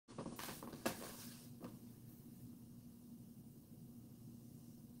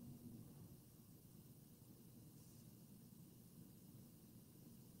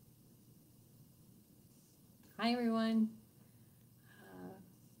Hi everyone.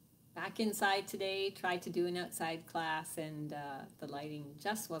 Back inside today, tried to do an outside class and the lighting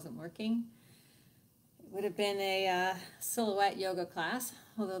just wasn't working. It would have been a silhouette yoga class,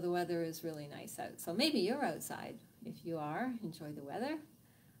 although the weather is really nice out. So maybe you're outside. If you are, enjoy the weather.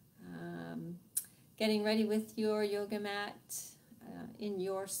 Getting ready with your yoga mat in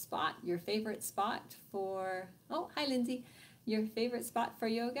your spot, your favorite spot for, oh, hi Lindsay, your favorite spot for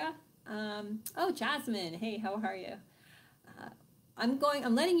yoga. Oh, Jasmine, hey, how are you?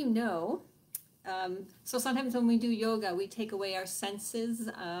 I'm letting you know. So sometimes when we do yoga, we take away our senses.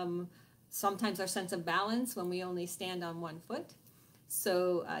 Sometimes our sense of balance when we only stand on one foot.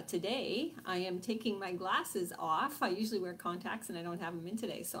 So today I am taking my glasses off. I usually wear contacts and I don't have them in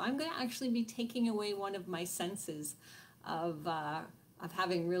today. So I'm going to actually be taking away one of my senses of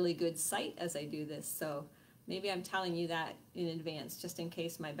having really good sight as I do this. So maybe I'm telling you that in advance, just in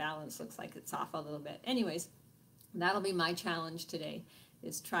case my balance looks like it's off a little bit. Anyways, that'll be my challenge today,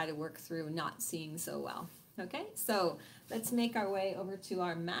 is try to work through not seeing so well. Okay, so let's make our way over to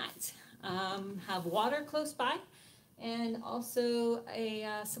our mat. Have water close by, and also a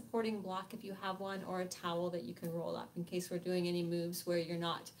supporting block if you have one, or a towel that you can roll up in case we're doing any moves where you're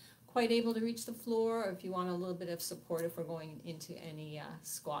not quite able to reach the floor, or if you want a little bit of support if we're going into any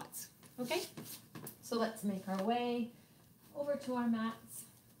squats. Okay, so let's make our way over to our mats.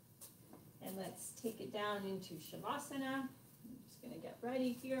 And let's take it down into Shavasana. I'm just going to get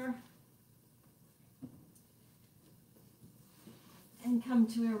ready here. And come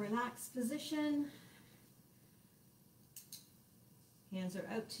to a relaxed position. Hands are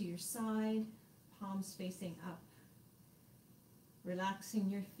out to your side, palms facing up. Relaxing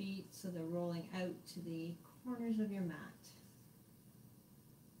your feet so they're rolling out to the corners of your mat.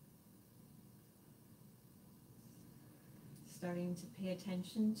 Starting to pay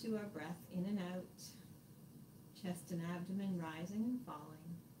attention to our breath in and out, chest and abdomen rising and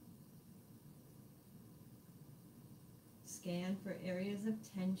falling. Scan for areas of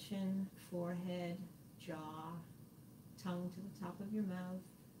tension, forehead, jaw, tongue to the top of your mouth,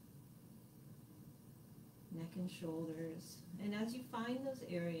 neck and shoulders. And as you find those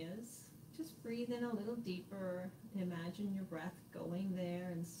areas, just breathe in a little deeper. Imagine your breath going there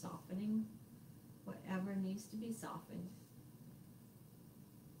and softening whatever needs to be softened.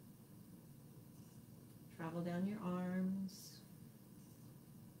 Travel down your arms,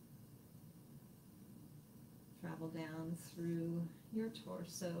 travel down through your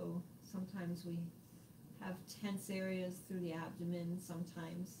torso. Sometimes we have tense areas through the abdomen,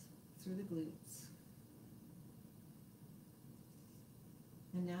 sometimes through the glutes.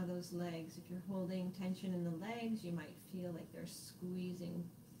 And now those legs, if you're holding tension in the legs, you might feel like they're squeezing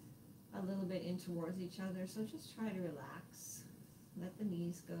a little bit in towards each other. So just try to relax. Let the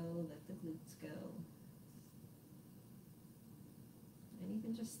knees go, let the glutes go. And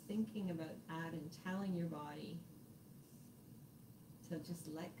even just thinking about that and telling your body to just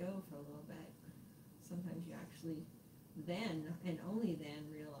let go for a little bit. Sometimes you actually then, and only then,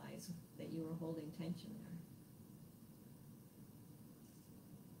 realize that you were holding tension there.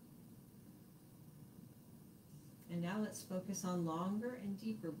 And now let's focus on longer and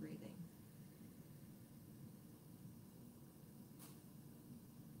deeper breathing.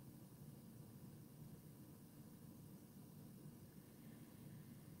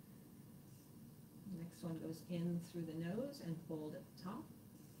 One goes in through the nose and hold at the top.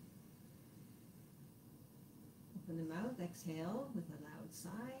 Open the mouth, exhale with a loud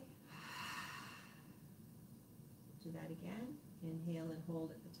sigh. Do that again. Inhale and hold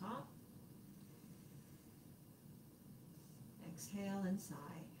at the top. Exhale and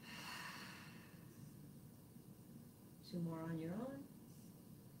sigh. 2 more on your own.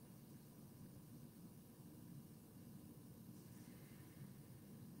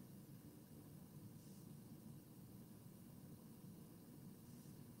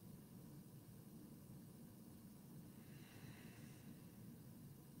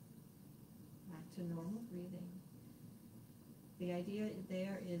 To normal breathing. The idea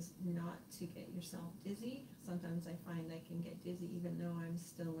there is not to get yourself dizzy. Sometimes I find I can get dizzy even though I'm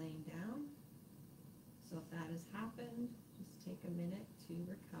still laying down. So if that has happened, just take a minute to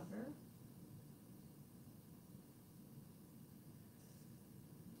recover.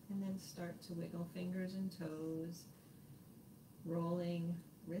 And then start to wiggle fingers and toes, rolling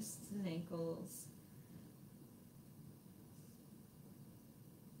wrists and ankles.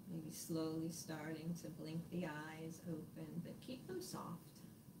 Maybe slowly starting to blink the eyes open, but keep them soft.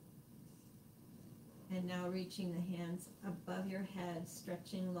 And now reaching the hands above your head,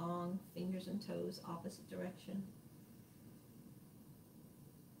 stretching long, fingers and toes opposite direction.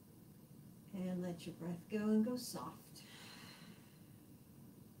 And let your breath go and go soft.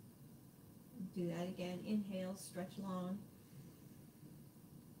 Do that again. Inhale, stretch long.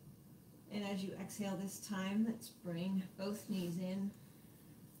 And as you exhale this time, let's bring both knees in.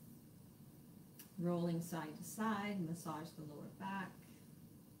 Rolling side to side, massage the lower back.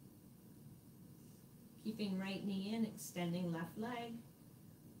 Keeping right knee in, extending left leg.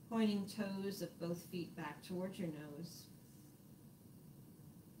 Pointing toes of both feet back towards your nose.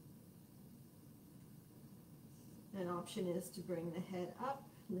 An option is to bring the head up,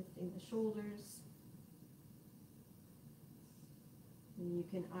 lifting the shoulders. And you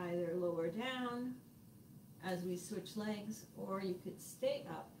can either lower down as we switch legs, or you could stay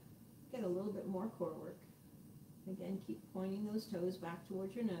up, get a little bit more core work. Again, keep pointing those toes back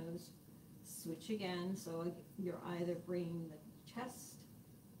towards your nose. Switch again, so you're either bringing the chest,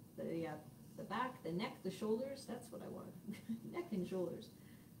 the back, the neck, the shoulders, that's what I want, neck and shoulders.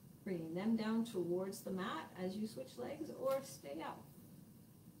 Bringing them down towards the mat as you switch legs, or stay up.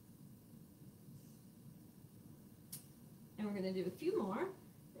 And we're going to do a few more.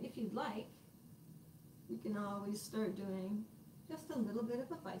 If you'd like, you can always start doing just a little bit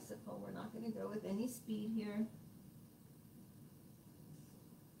of a bicycle. We're not going to go with any speed here.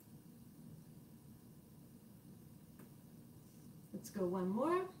 Let's go one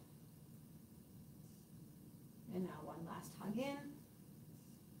more. And now one last hug in.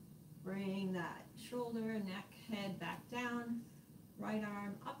 Bring that shoulder, neck, head back down. Right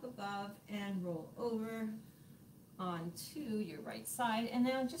arm up above and roll over onto your right side. And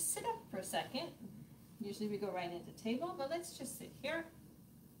now just sit up for a second. Usually we go right into table, but let's just sit here.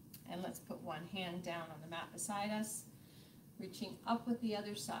 And let's put one hand down on the mat beside us, reaching up with the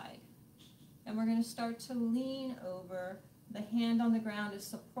other side. And we're going to start to lean over. The hand on the ground is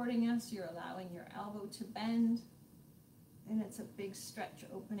supporting us. You're allowing your elbow to bend. And it's a big stretch,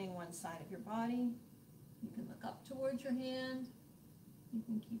 opening one side of your body. You can look up towards your hand. You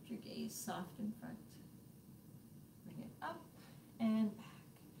can keep your gaze soft in front. Bring it up and back.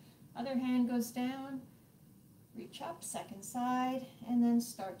 Other hand goes down. Reach up, second side, and then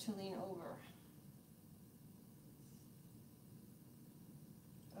start to lean over.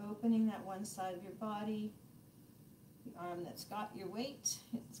 Opening that one side of your body. The arm that's got your weight,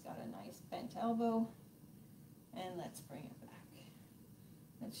 it's got a nice bent elbow. And let's bring it back.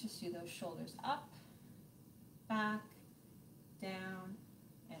 Let's just do those shoulders up, back, down,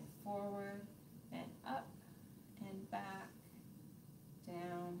 and forward, and up, and back,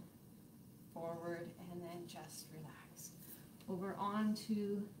 down, forward, and then just relax. Over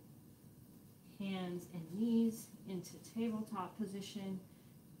onto hands and knees into tabletop position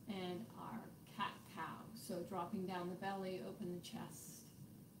and our cat-cow. So dropping down the belly, open the chest.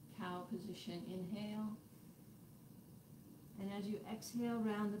 Cow position, inhale. And as you exhale,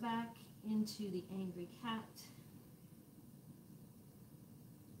 round the back into the angry cat.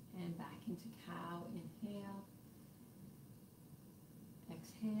 And back into cow, inhale.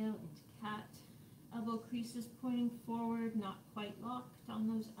 Exhale into cat. Elbow creases pointing forward, not quite locked on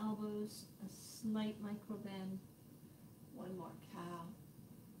those elbows. A slight micro bend. One more cow.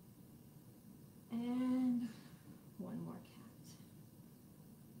 And one more cat.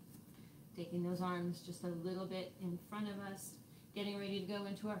 Taking those arms just a little bit in front of us. Getting ready to go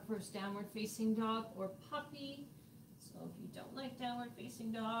into our first downward facing dog or puppy. So if you don't like downward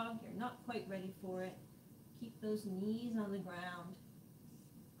facing dog, you're not quite ready for it, keep those knees on the ground.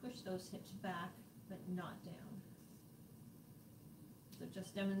 Push those hips back, but not down. So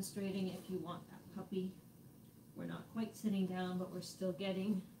just demonstrating if you want that puppy. We're not quite sitting down, but we're still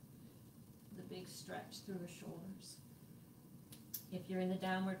getting the big stretch through the shoulders. If you're in the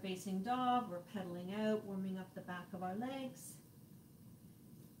downward facing dog, we're pedaling out, warming up the back of our legs.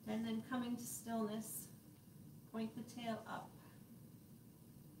 And then coming to stillness, point the tail up.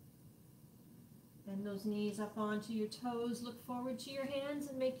 Bend those knees up onto your toes, look forward to your hands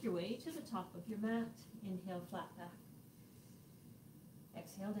and make your way to the top of your mat. Inhale, flat back.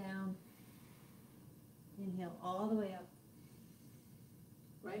 Exhale down. Inhale all the way up.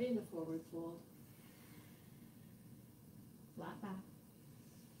 Right into forward fold. Flat back.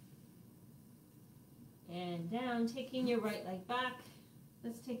 And down, taking your right leg back.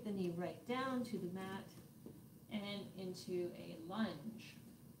 Let's take the knee right down to the mat and into a lunge.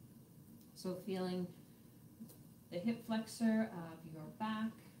 So feeling the hip flexor of your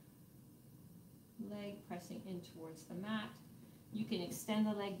back leg pressing in towards the mat. You can extend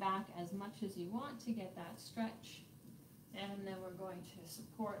the leg back as much as you want to get that stretch. And then we're going to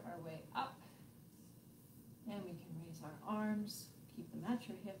support our way up. And we can raise our arms, keep them at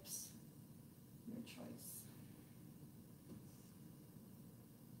your hips, your choice.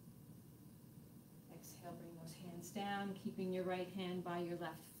 down, keeping your right hand by your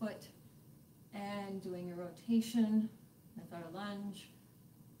left foot, and doing a rotation with our lunge.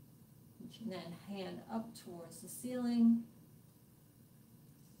 Reaching that hand up towards the ceiling.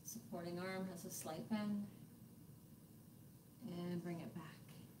 Supporting arm has a slight bend. And bring it back.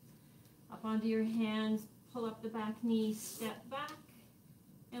 Up onto your hands, pull up the back knee, step back.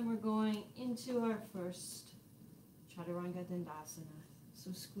 And we're going into our first Chaturanga Dandasana.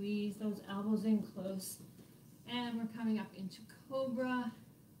 So squeeze those elbows in close. And we're coming up into Cobra.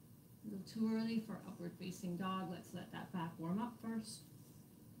 A little too early for upward facing dog. Let's let that back warm up first.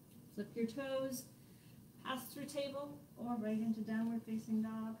 Flip your toes, pass through table, or right into downward facing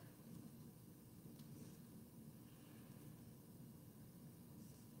dog.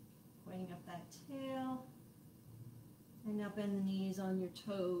 Pointing up that tail. And now bend the knees on your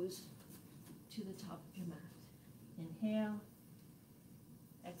toes to the top of your mat. Inhale.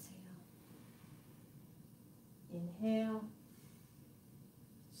 Exhale. Inhale.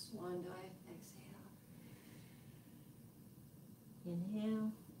 Swan dive. Exhale.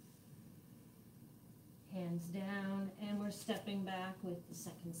 Inhale. Hands down, and we're stepping back with the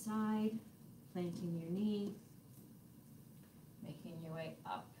second side, planting your knee, making your way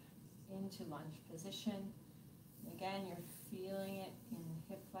up into lunge position. And again, you're feeling it in the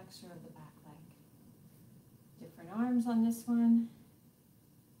hip flexor of the back leg. Different arms on this one,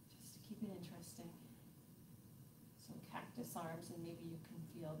 just to keep it interesting. Some cactus arms, and maybe you can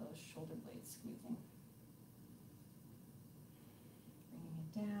feel those shoulder blades squeezing. Bringing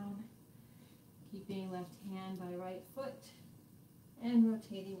it down. Keeping left hand by right foot and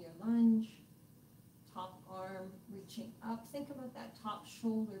rotating your lunge. Top arm reaching up. Think about that top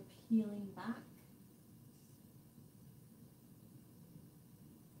shoulder peeling back.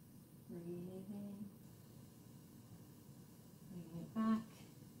 Breathing. Bringing it back.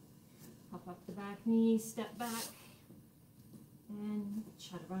 Pop up the back knee, step back. And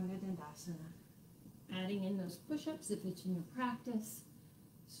Chaturanga Dandasana. Adding in those push-ups if it's in your practice.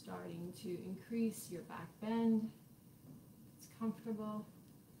 Starting to increase your back bend. It's comfortable.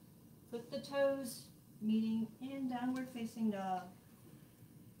 Flip the toes, meeting in downward facing dog.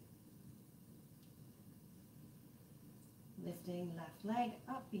 Lifting left leg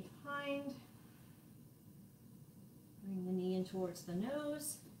up behind. Bring the knee in towards the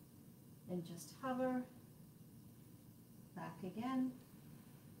nose and just hover. Back again.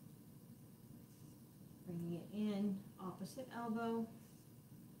 Bringing it in, opposite elbow.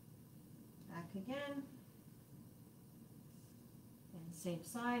 Back again, and same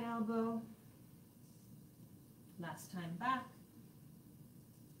side elbow, last time back,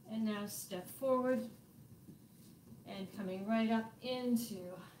 and now step forward, and coming right up into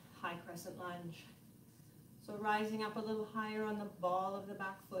high crescent lunge. So rising up a little higher on the ball of the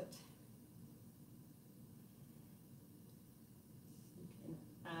back foot. You can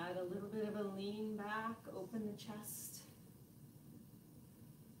add a little bit of a lean back, open the chest.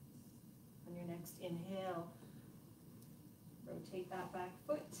 On your next inhale, rotate that back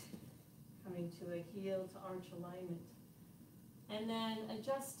foot, coming to a heel to arch alignment. And then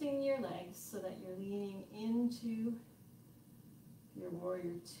adjusting your legs so that you're leaning into your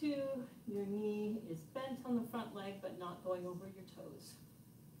warrior two. Your knee is bent on the front leg but not going over your toes.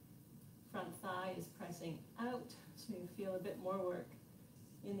 Front thigh is pressing out, so you feel a bit more work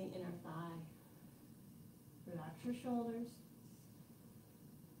in the inner thigh. Relax your shoulders.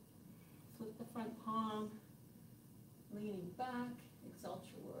 Flip the front palm, leaning back, exalt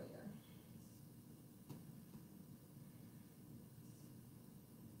your warrior.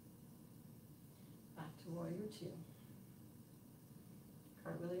 Back to warrior two.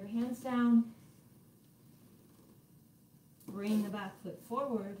 Cartwheel your hands down. Bring the back foot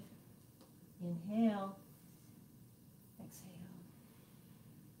forward. Inhale. Exhale.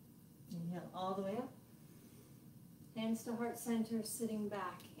 Inhale all the way up. Hands to heart center, sitting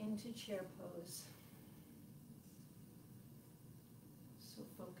back into chair pose. So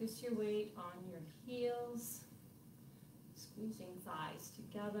focus your weight on your heels, squeezing thighs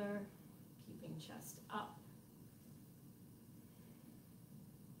together, keeping chest up.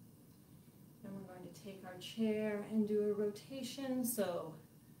 Then we're going to take our chair and do a rotation, so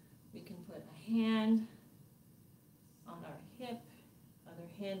we can put a hand on our hip, other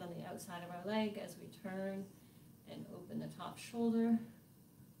hand on the outside of our leg as we turn and open the top shoulder,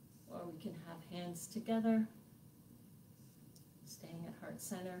 or we can have hands together, staying at heart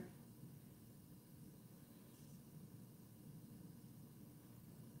center.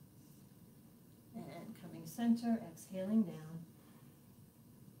 And coming center, exhaling down.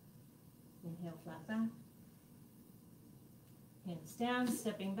 Inhale, flat back. Hands down,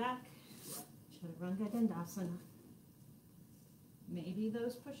 stepping back. Chaturanga Dandasana. Maybe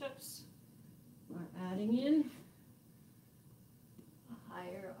those push-ups are adding in a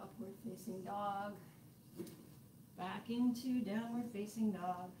higher upward facing dog, back into downward facing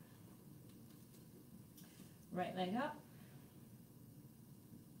dog. Right leg up.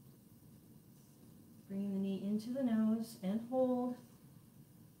 Bring the knee into the nose and hold.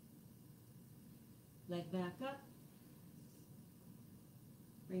 Leg back up.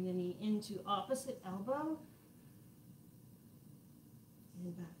 Bring the knee into opposite elbow.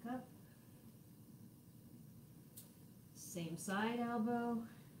 And back up. Same side elbow.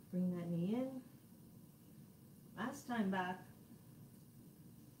 Bring that knee in. Last time back.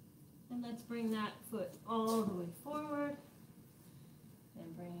 And let's bring that foot all the way forward.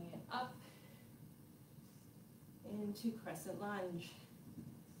 And bringing it up into crescent lunge.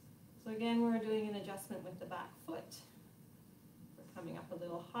 So again, we're doing an adjustment with the back foot. We're coming up a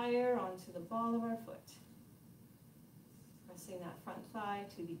little higher onto the ball of our foot. Pressing that front thigh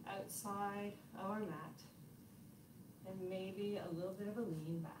to the outside of our mat. And maybe a little bit of a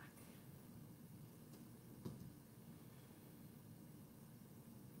lean back.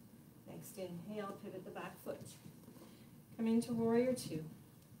 Next inhale, pivot the back foot. Come into warrior two.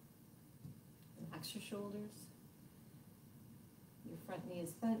 Relax your shoulders. Your front knee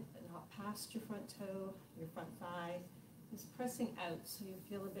is bent, but not past your front toe. Your front thigh is pressing out, so you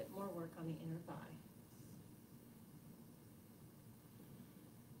feel a bit more work on the inner thigh.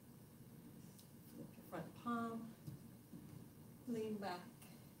 Flip your front palm. Lean back.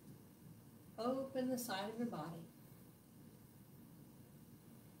 Open the side of your body.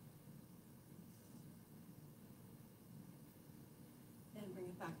 And bring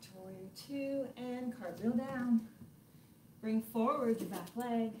it back to warrior two and cartwheel down. Bring forward your back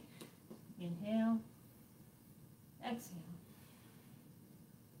leg. Inhale. Exhale.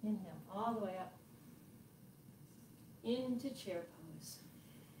 Inhale all the way up into chair pose.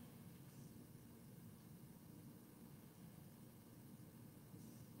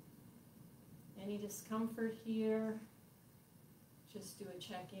 Any discomfort here, just do a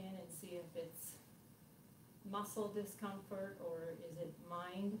check-in and see if it's muscle discomfort or is it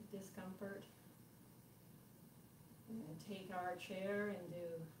mind discomfort. We're going to take our chair and do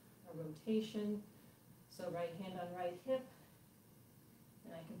a rotation. So right hand on right hip,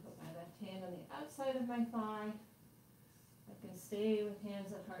 and I can put my left hand on the outside of my thigh. I can stay with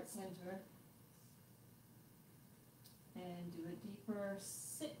hands at heart center and do a deeper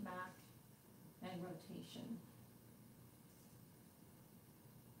sit back and rotation.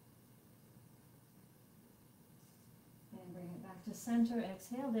 And bring it back to center,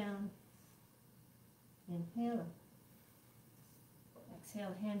 exhale down, inhale up.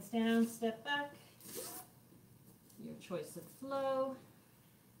 Exhale, hands down, step back. Your choice of flow.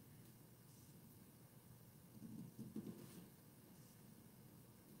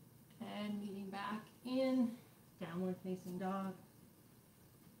 And meeting back in, downward facing dog.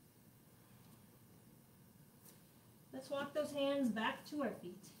 Let's walk those hands back to our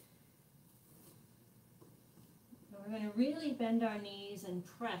feet. So we're going to really bend our knees and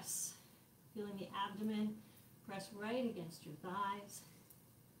press, feeling the abdomen, press right against your thighs.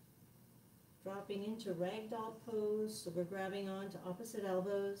 Dropping into ragdoll pose, so we're grabbing on to opposite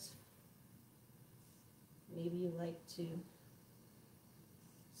elbows. Maybe you like to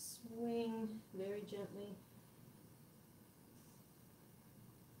swing very gently.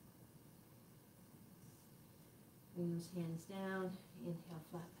 Bring those hands down, inhale,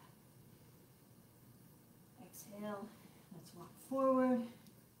 flat back. Exhale, let's walk forward.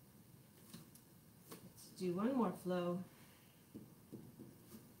 Let's do one more flow.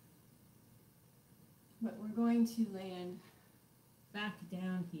 But we're going to land back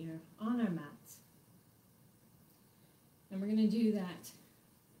down here on our mats. And we're going to do that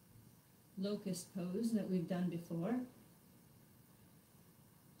locust pose that we've done before.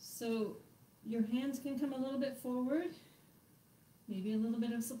 So your hands can come a little bit forward, maybe a little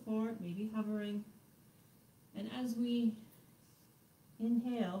bit of support, maybe hovering. And as we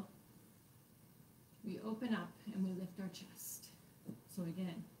inhale, we open up and we lift our chest. So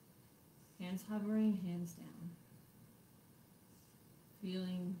again, hands hovering, hands down.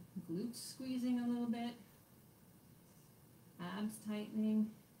 Feeling glutes squeezing a little bit, abs tightening.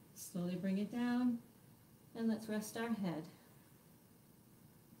 Slowly bring it down, and let's rest our head.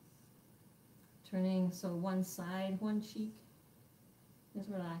 Turning so one side, one cheek is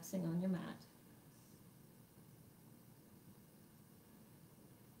relaxing on your mat.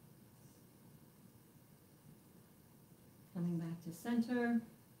 Coming back to center.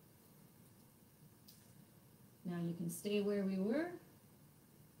 Now you can stay where we were,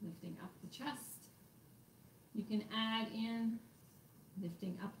 lifting up the chest. You can add in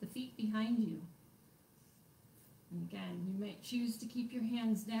behind you. And again, you might choose to keep your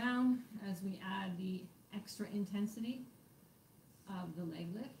hands down as we add the extra intensity of the leg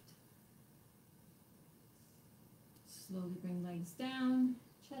lift. Slowly bring legs down,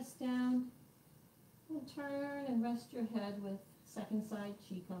 chest down, and turn and rest your head with second side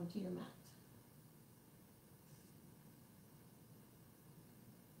cheek onto your mat.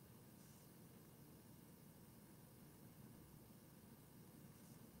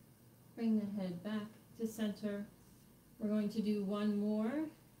 Bring the head back to center. We're going to do one more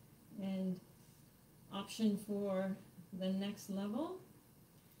and option for the next level.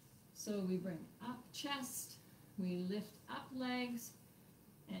 So we bring up chest, we lift up legs,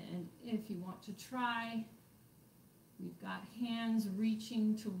 and if you want to try, we've got hands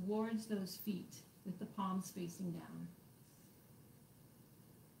reaching towards those feet with the palms facing down.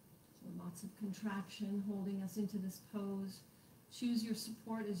 So lots of contraction holding us into this pose. Choose your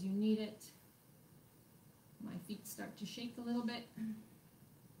support as you need it. My feet start to shake a little bit.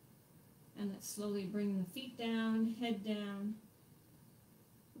 And let's slowly bring the feet down, head down.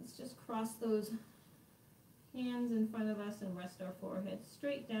 Let's just cross those hands in front of us and rest our forehead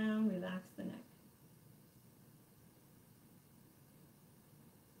straight down, relax the neck.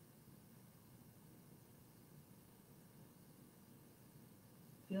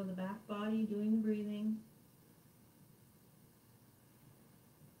 Feel the back body doing the breathing.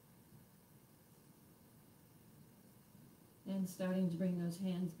 And starting to bring those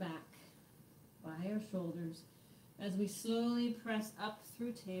hands back by our shoulders as we slowly press up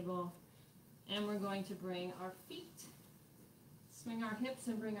through table, and we're going to bring our feet, swing our hips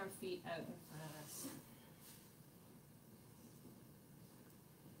and bring our feet out in front of us.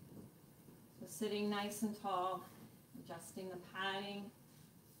 So sitting nice and tall, adjusting the padding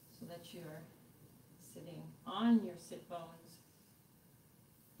so that you're sitting on your sit bones.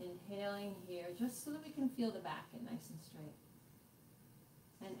 Inhaling here just so that we can feel the back get nice and straight.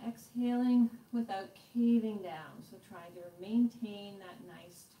 And exhaling without caving down, so trying to maintain that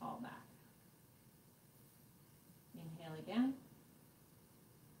nice tall back. Inhale again.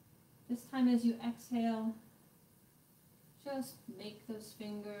 This time as you exhale, just make those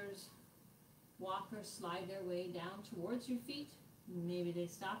fingers walk or slide their way down towards your feet. Maybe they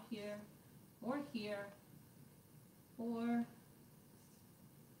stop here, or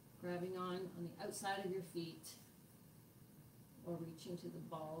grabbing on the outside of your feet, or reaching to the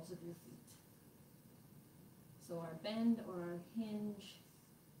balls of your feet. So our bend or our hinge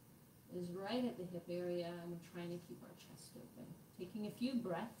is right at the hip area, and we're trying to keep our chest open. Taking a few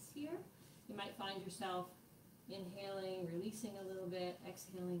breaths here. You might find yourself inhaling, releasing a little bit,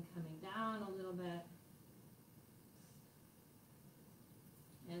 exhaling, coming down a little bit.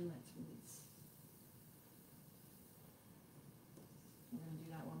 And let's release. We're going to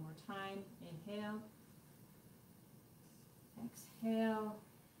do that one more time. Inhale. Exhale.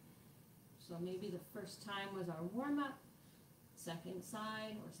 So maybe the first time was our warm-up. Second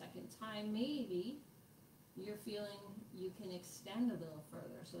side or second time, maybe you're feeling you can extend a little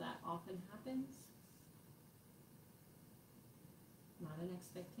further. So that often happens. Not an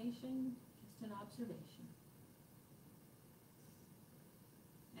expectation, just an observation.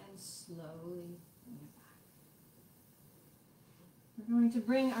 And slowly bring it back. We're going to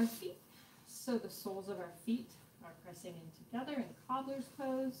bring our feet, so the soles of our feet are pressing in together in cobbler's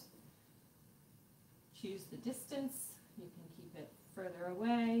pose. Choose the distance. You can keep it further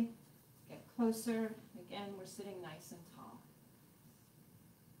away, get closer. Again, we're sitting nice and tall.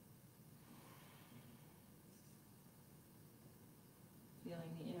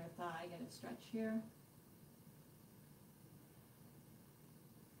 Feeling the inner thigh get a stretch here.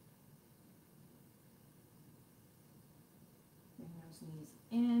 Bring those knees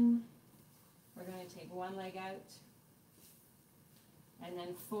in. We're going to take one leg out and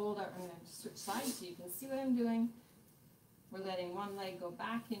then fold our, I'm going to switch sides so you can see what I'm doing. We're letting one leg go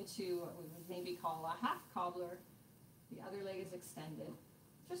back into what we would maybe call a half cobbler. The other leg is extended.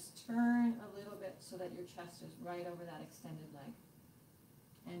 Just turn a little bit so that your chest is right over that extended leg.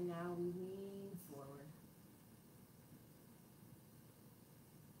 And now we lean forward.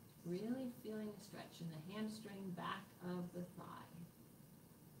 Really feeling a stretch in the hamstring back of the thigh.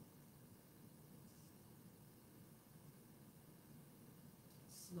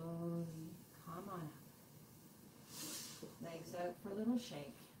 Slowly come on up. Legs out for a little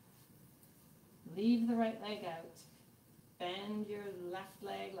shake. Leave the right leg out. Bend your left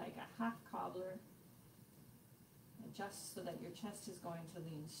leg like a half cobbler. Adjust so that your chest is going to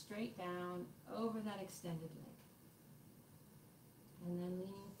lean straight down over that extended leg. And then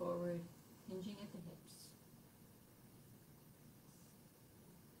leaning forward, hinging at the hips.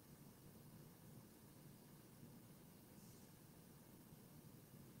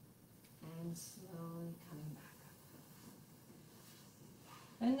 slowly coming back up.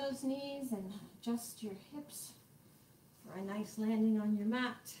 Bend those knees and adjust your hips for a nice landing on your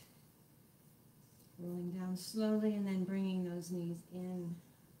mat. Rolling down slowly and then bringing those knees in.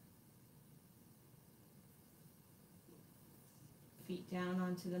 Feet down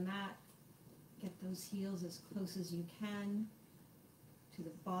onto the mat. Get those heels as close as you can to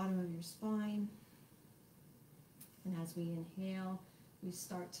the bottom of your spine. And as we inhale, we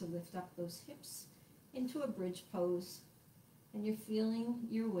start to lift up those hips into a bridge pose. And you're feeling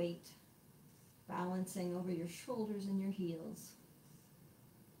your weight balancing over your shoulders and your heels.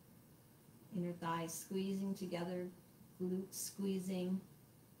 Inner thighs squeezing together, glutes squeezing,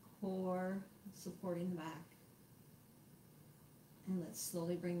 core supporting the back. And let's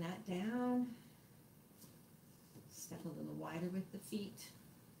slowly bring that down. Step a little wider with the feet.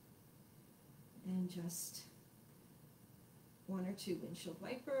 And just 1 or 2 windshield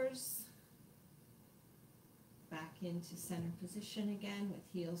wipers. Back into center position again with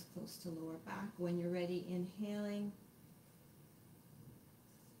heels close to lower back. When you're ready, inhaling.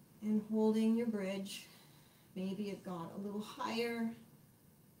 And holding your bridge. Maybe it got a little higher.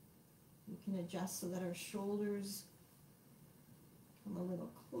 You can adjust so that our shoulders come a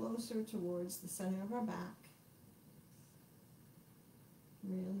little closer towards the center of our back.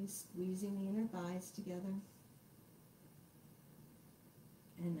 Really squeezing the inner thighs together.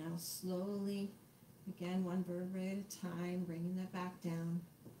 And now slowly, again, 1 vertebrae at a time, bringing that back down.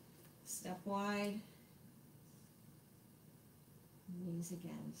 Step wide. Knees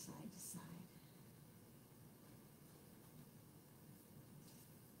again, side to side.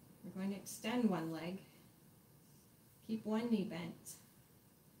 We're going to extend one leg. Keep one knee bent.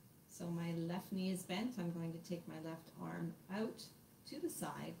 So my left knee is bent. I'm going to take my left arm out to the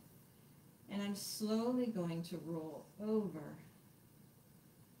side. And I'm slowly going to roll over.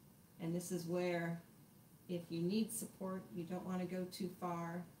 And this is where, if you need support, you don't want to go too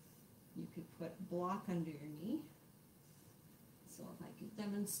far, you could put a block under your knee. So if I could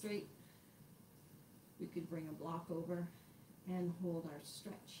demonstrate, we could bring a block over and hold our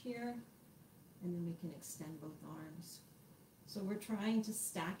stretch here, and then we can extend both arms. So we're trying to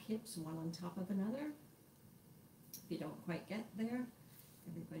stack hips one on top of another. If you don't quite get there,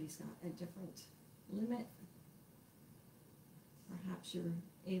 everybody's got a different limit. Perhaps you're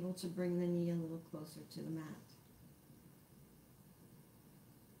able to bring the knee a little closer to the mat.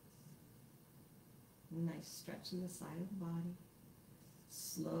 Nice stretch in the side of the body.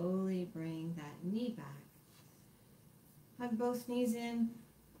 Slowly bring that knee back. Hug both knees in.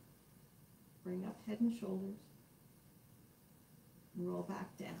 Bring up head and shoulders. Roll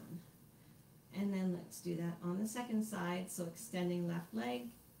back down. And then let's do that on the second side. So extending left leg,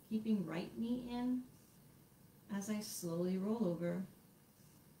 keeping right knee in as I slowly roll over.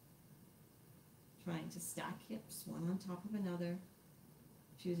 Trying to stack hips one on top of another.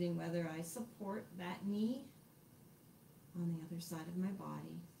 Choosing whether I support that knee on the other side of my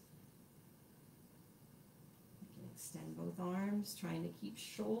body. I can extend both arms, trying to keep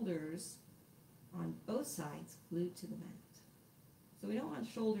shoulders on both sides glued to the mat. So we don't want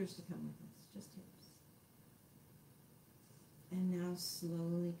shoulders to come with us, just hips. And now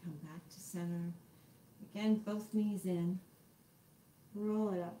slowly come back to center. Again, both knees in.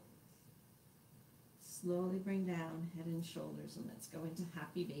 Roll it up. Slowly bring down head and shoulders, and let's go into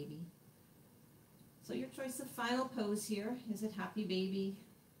happy baby. So your choice of final pose here. Is it happy baby?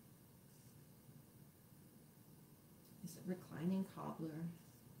 Is it reclining cobbler?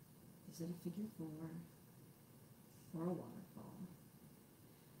 Is it a figure 4? Or a waterfall?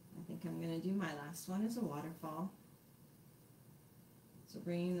 I think I'm going to do my last one as a waterfall. So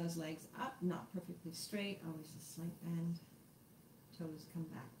bringing those legs up, not perfectly straight, always a slight bend. Toes come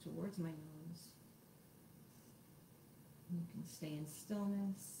back towards my nose. You can stay in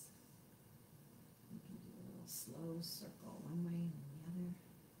stillness. You can do a little slow circle one way and the other.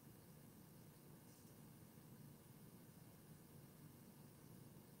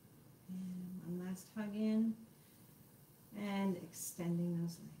 And one last hug in. And extending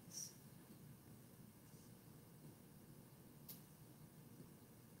those legs.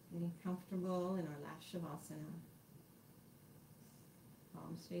 Getting comfortable in our last Shavasana.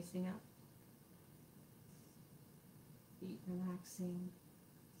 Palms facing up. Feet relaxing,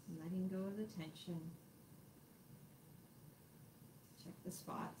 letting go of the tension. Check the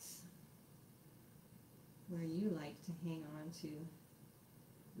spots where you like to hang on to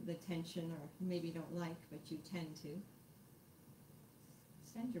the tension, or maybe don't like, but you tend to.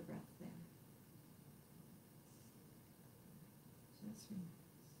 Extend your breath there. Just relax.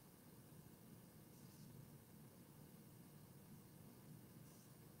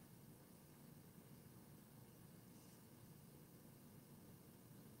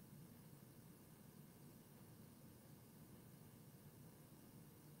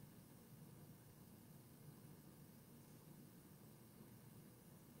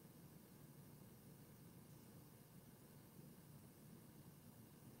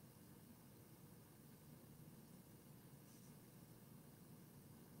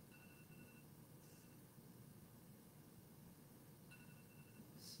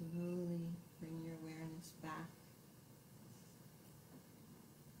 slowly bring your awareness back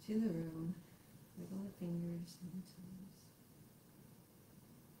to the room. Wiggle the fingers and toes.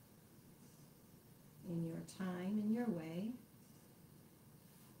 In your time, in your way,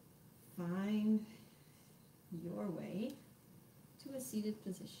 find your way to a seated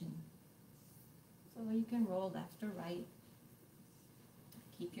position. So you can roll left or right.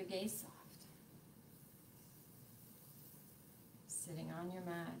 Keep your gaze soft. Sitting on your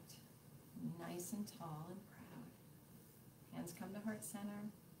mat, nice and tall and proud. Hands come to heart center.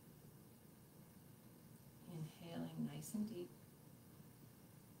 Inhaling nice and deep.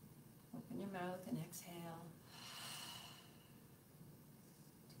 Open your mouth and exhale.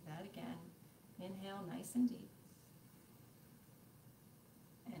 Do that again. Inhale nice and deep.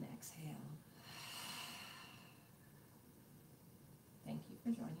 And exhale. Thank you for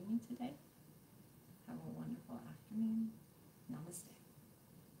joining me today. Have a wonderful afternoon. Namaste.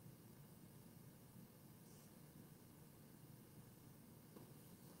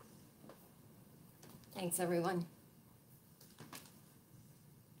 Thanks, everyone.